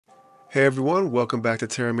Hey everyone, welcome back to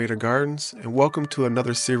Terra Mater Gardens, and welcome to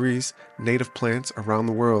another series, Native Plants Around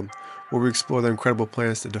the World, where we explore the incredible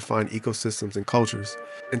plants that define ecosystems and cultures.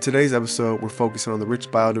 In today's episode, we're focusing on the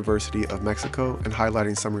rich biodiversity of Mexico and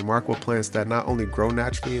highlighting some remarkable plants that not only grow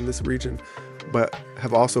naturally in this region, but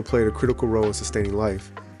have also played a critical role in sustaining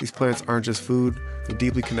life. These plants aren't just food, they're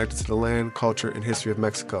deeply connected to the land, culture, and history of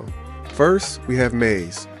Mexico. First, we have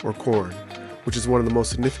maize, or corn, which is one of the most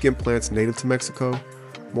significant plants native to Mexico.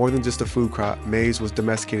 More than just a food crop, maize was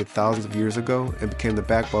domesticated thousands of years ago and became the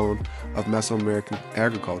backbone of Mesoamerican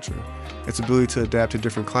agriculture. Its ability to adapt to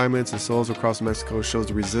different climates and soils across Mexico shows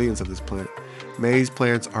the resilience of this plant. Maize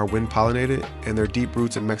plants are wind-pollinated, and their deep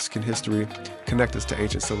roots in Mexican history connect us to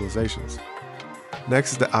ancient civilizations.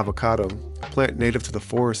 Next is the avocado, a plant native to the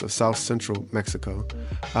forests of south-central Mexico.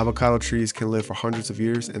 Avocado trees can live for hundreds of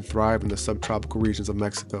years and thrive in the subtropical regions of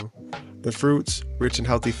Mexico. The fruits, rich in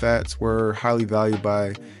healthy fats, were highly valued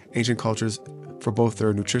by ancient cultures for both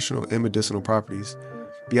their nutritional and medicinal properties.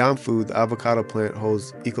 Beyond food, the avocado plant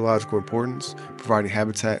holds ecological importance, providing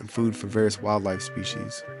habitat and food for various wildlife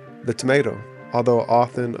species. The tomato, although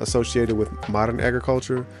often associated with modern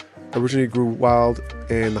agriculture, originally grew wild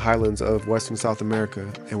in the highlands of western South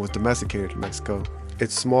America and was domesticated in Mexico.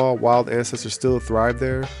 Its small, wild ancestors still thrive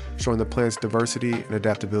there, showing the plant's diversity and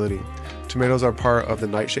adaptability. Tomatoes are part of the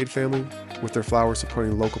nightshade family, with their flowers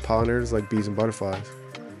supporting local pollinators like bees and butterflies.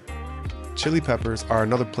 Chili peppers are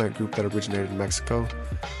another plant group that originated in Mexico.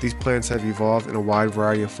 These plants have evolved in a wide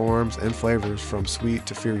variety of forms and flavors, from sweet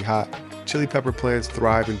to fiery hot. Chili pepper plants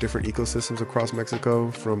thrive in different ecosystems across Mexico,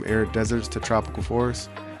 from arid deserts to tropical forests.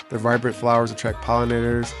 Their vibrant flowers attract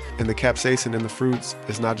pollinators, and the capsaicin in the fruits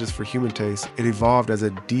is not just for human taste, it evolved as a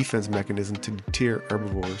defense mechanism to deter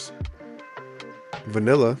herbivores.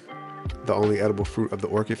 Vanilla, the only edible fruit of the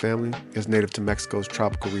orchid family, is native to Mexico's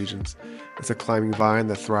tropical regions. It's a climbing vine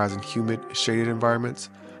that thrives in humid, shaded environments,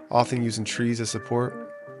 often using trees as support.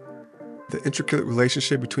 The intricate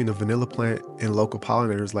relationship between the vanilla plant and local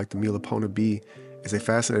pollinators like the Melipona bee is a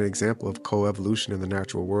fascinating example of coevolution in the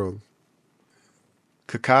natural world.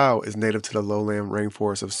 Cacao is native to the lowland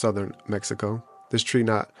rainforests of southern Mexico. This tree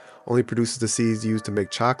not only produces the seeds used to make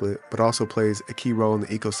chocolate, but also plays a key role in the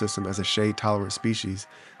ecosystem as a shade-tolerant species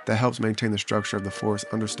that helps maintain the structure of the forest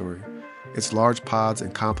understory. Its large pods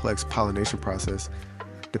and complex pollination process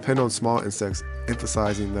depend on small insects,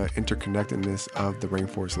 emphasizing the interconnectedness of the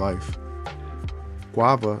rainforest life.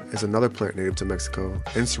 Guava is another plant native to Mexico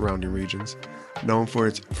and surrounding regions. Known for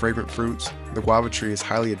its fragrant fruits, the guava tree is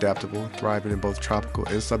highly adaptable, thriving in both tropical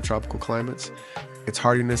and subtropical climates. Its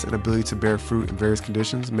hardiness and ability to bear fruit in various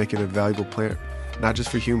conditions make it a valuable plant, not just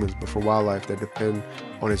for humans, but for wildlife that depend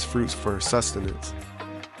on its fruits for sustenance.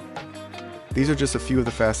 These are just a few of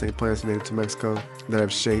the fascinating plants native to Mexico that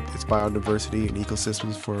have shaped its biodiversity and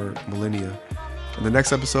ecosystems for millennia. In the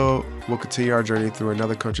next episode, we'll continue our journey through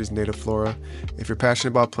another country's native flora. If you're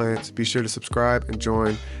passionate about plants, be sure to subscribe and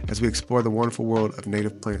join as we explore the wonderful world of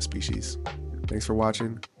native plant species. Thanks for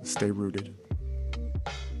watching. Stay rooted.